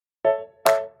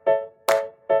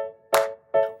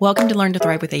Welcome to Learn to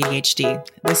Thrive with ADHD.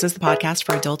 This is the podcast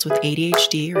for adults with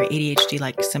ADHD or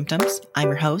ADHD-like symptoms. I'm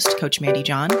your host, Coach Mandy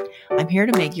John. I'm here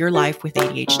to make your life with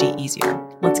ADHD easier.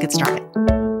 Let's get started.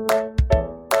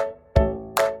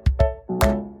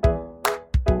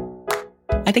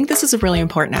 I think this is a really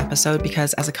important episode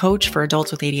because as a coach for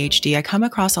adults with ADHD, I come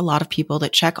across a lot of people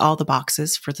that check all the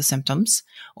boxes for the symptoms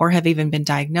or have even been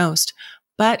diagnosed,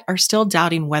 but are still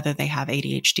doubting whether they have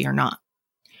ADHD or not.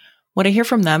 What I hear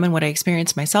from them and what I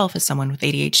experience myself as someone with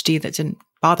ADHD that didn't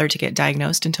bother to get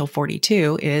diagnosed until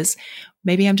 42 is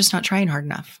maybe I'm just not trying hard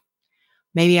enough.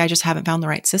 Maybe I just haven't found the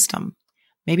right system.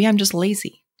 Maybe I'm just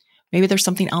lazy. Maybe there's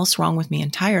something else wrong with me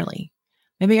entirely.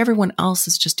 Maybe everyone else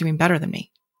is just doing better than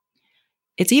me.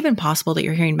 It's even possible that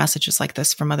you're hearing messages like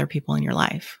this from other people in your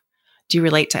life. Do you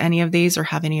relate to any of these or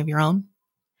have any of your own?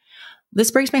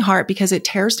 This breaks my heart because it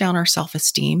tears down our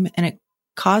self-esteem and it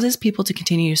causes people to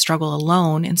continue to struggle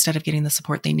alone instead of getting the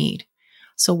support they need.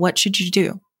 So what should you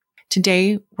do?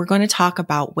 Today, we're going to talk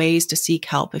about ways to seek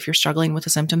help if you're struggling with the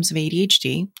symptoms of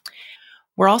ADHD.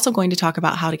 We're also going to talk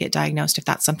about how to get diagnosed if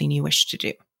that's something you wish to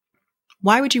do.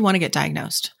 Why would you want to get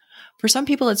diagnosed? For some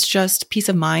people, it's just peace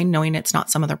of mind knowing it's not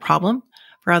some other problem.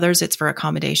 For others, it's for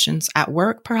accommodations at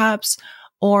work, perhaps,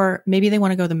 or maybe they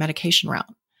want to go the medication route.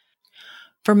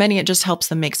 For many, it just helps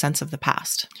them make sense of the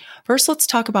past. First, let's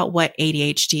talk about what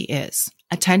ADHD is.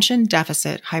 Attention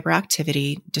Deficit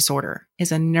Hyperactivity Disorder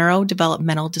is a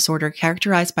neurodevelopmental disorder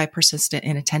characterized by persistent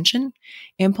inattention,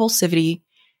 impulsivity,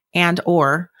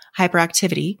 and/or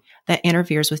hyperactivity that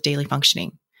interferes with daily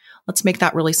functioning. Let's make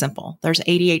that really simple. There's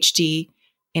ADHD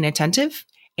inattentive,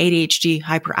 ADHD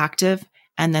hyperactive,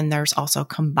 and then there's also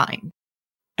combined.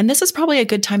 And this is probably a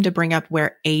good time to bring up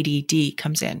where ADD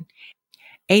comes in.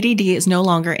 ADD is no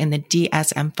longer in the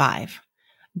DSM-5,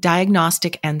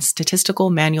 Diagnostic and Statistical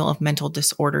Manual of Mental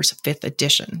Disorders 5th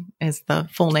edition is the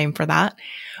full name for that,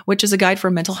 which is a guide for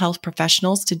mental health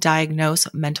professionals to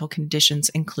diagnose mental conditions,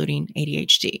 including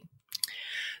ADHD.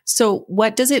 So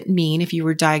what does it mean if you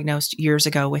were diagnosed years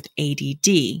ago with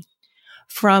ADD?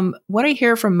 From what I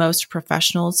hear from most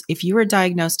professionals, if you were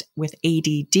diagnosed with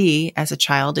ADD as a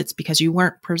child, it's because you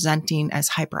weren't presenting as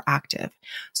hyperactive.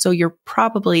 So you're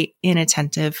probably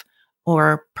inattentive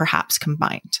or perhaps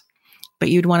combined. But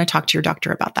you'd want to talk to your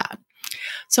doctor about that.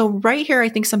 So right here, I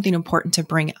think something important to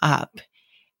bring up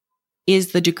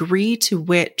is the degree to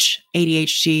which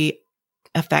ADHD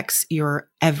affects your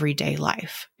everyday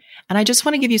life. And I just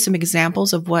want to give you some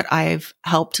examples of what I've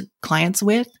helped clients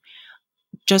with,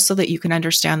 just so that you can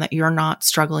understand that you're not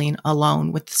struggling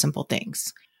alone with simple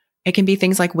things. It can be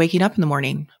things like waking up in the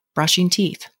morning, brushing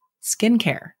teeth,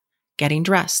 skincare, getting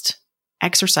dressed,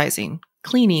 exercising,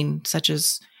 cleaning, such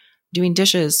as doing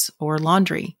dishes or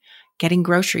laundry, getting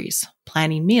groceries,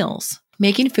 planning meals,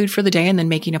 making food for the day and then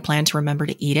making a plan to remember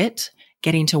to eat it,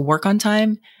 getting to work on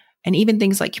time, and even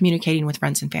things like communicating with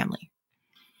friends and family.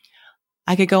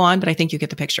 I could go on, but I think you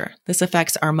get the picture. This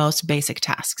affects our most basic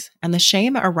tasks, and the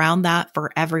shame around that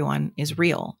for everyone is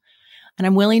real. And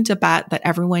I'm willing to bet that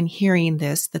everyone hearing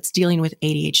this that's dealing with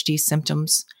ADHD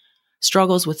symptoms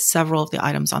struggles with several of the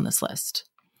items on this list.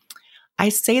 I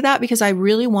say that because I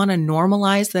really want to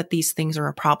normalize that these things are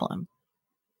a problem.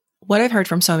 What I've heard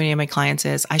from so many of my clients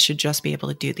is I should just be able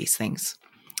to do these things.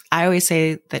 I always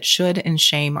say that should and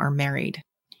shame are married.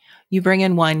 You bring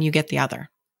in one, you get the other.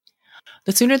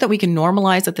 The sooner that we can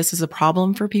normalize that this is a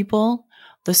problem for people,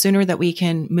 the sooner that we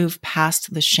can move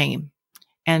past the shame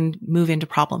and move into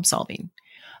problem solving.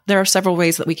 There are several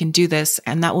ways that we can do this,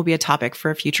 and that will be a topic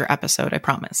for a future episode, I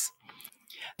promise.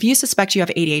 If you suspect you have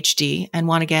ADHD and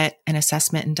want to get an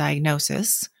assessment and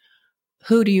diagnosis,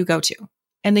 who do you go to?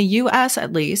 In the US,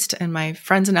 at least, and my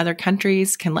friends in other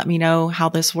countries can let me know how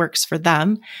this works for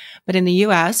them, but in the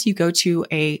US, you go to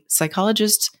a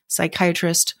psychologist,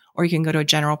 psychiatrist, or you can go to a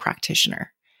general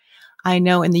practitioner. I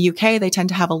know in the UK, they tend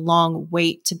to have a long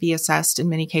wait to be assessed in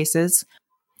many cases.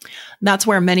 That's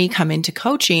where many come into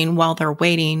coaching while they're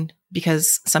waiting,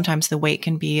 because sometimes the wait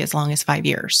can be as long as 5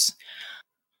 years.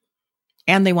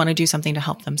 And they want to do something to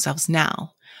help themselves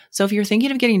now. So if you're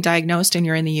thinking of getting diagnosed and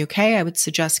you're in the UK, I would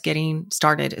suggest getting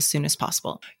started as soon as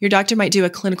possible. Your doctor might do a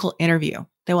clinical interview.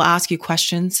 They will ask you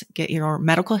questions, get your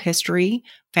medical history,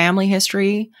 family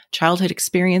history, childhood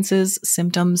experiences,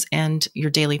 symptoms, and your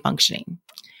daily functioning.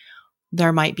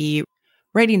 There might be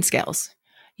rating scales.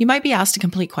 You might be asked to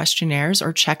complete questionnaires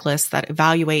or checklists that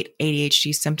evaluate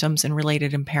ADHD symptoms and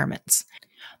related impairments.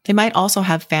 They might also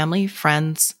have family,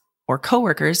 friends, or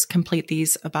coworkers complete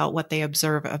these about what they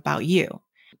observe about you.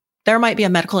 There might be a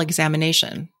medical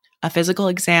examination, a physical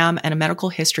exam, and a medical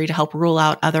history to help rule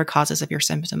out other causes of your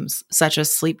symptoms, such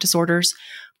as sleep disorders,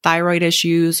 thyroid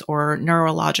issues, or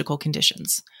neurological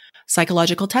conditions.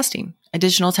 Psychological testing.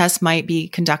 Additional tests might be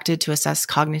conducted to assess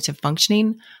cognitive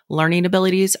functioning, learning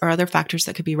abilities, or other factors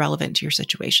that could be relevant to your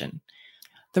situation.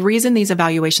 The reason these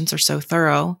evaluations are so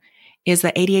thorough is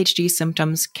that ADHD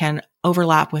symptoms can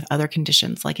overlap with other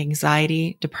conditions like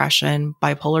anxiety, depression,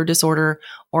 bipolar disorder,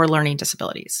 or learning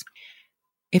disabilities.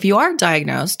 If you are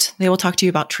diagnosed, they will talk to you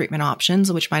about treatment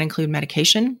options, which might include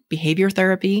medication, behavior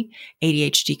therapy,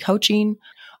 ADHD coaching,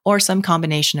 or some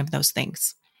combination of those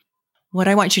things. What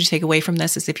I want you to take away from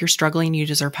this is if you're struggling, you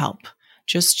deserve help.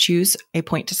 Just choose a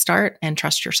point to start and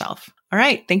trust yourself. All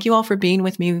right. Thank you all for being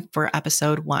with me for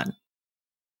episode 1.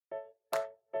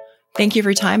 Thank you for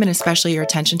your time and especially your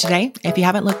attention today. If you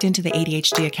haven't looked into the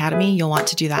ADHD Academy, you'll want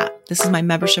to do that. This is my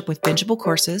membership with bingeable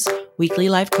courses, weekly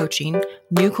live coaching,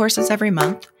 new courses every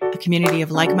month, a community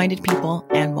of like-minded people,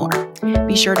 and more.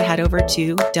 Be sure to head over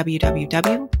to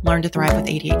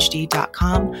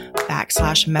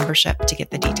www.learntothrivewithadhd.com/membership to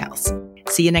get the details.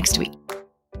 See you next week.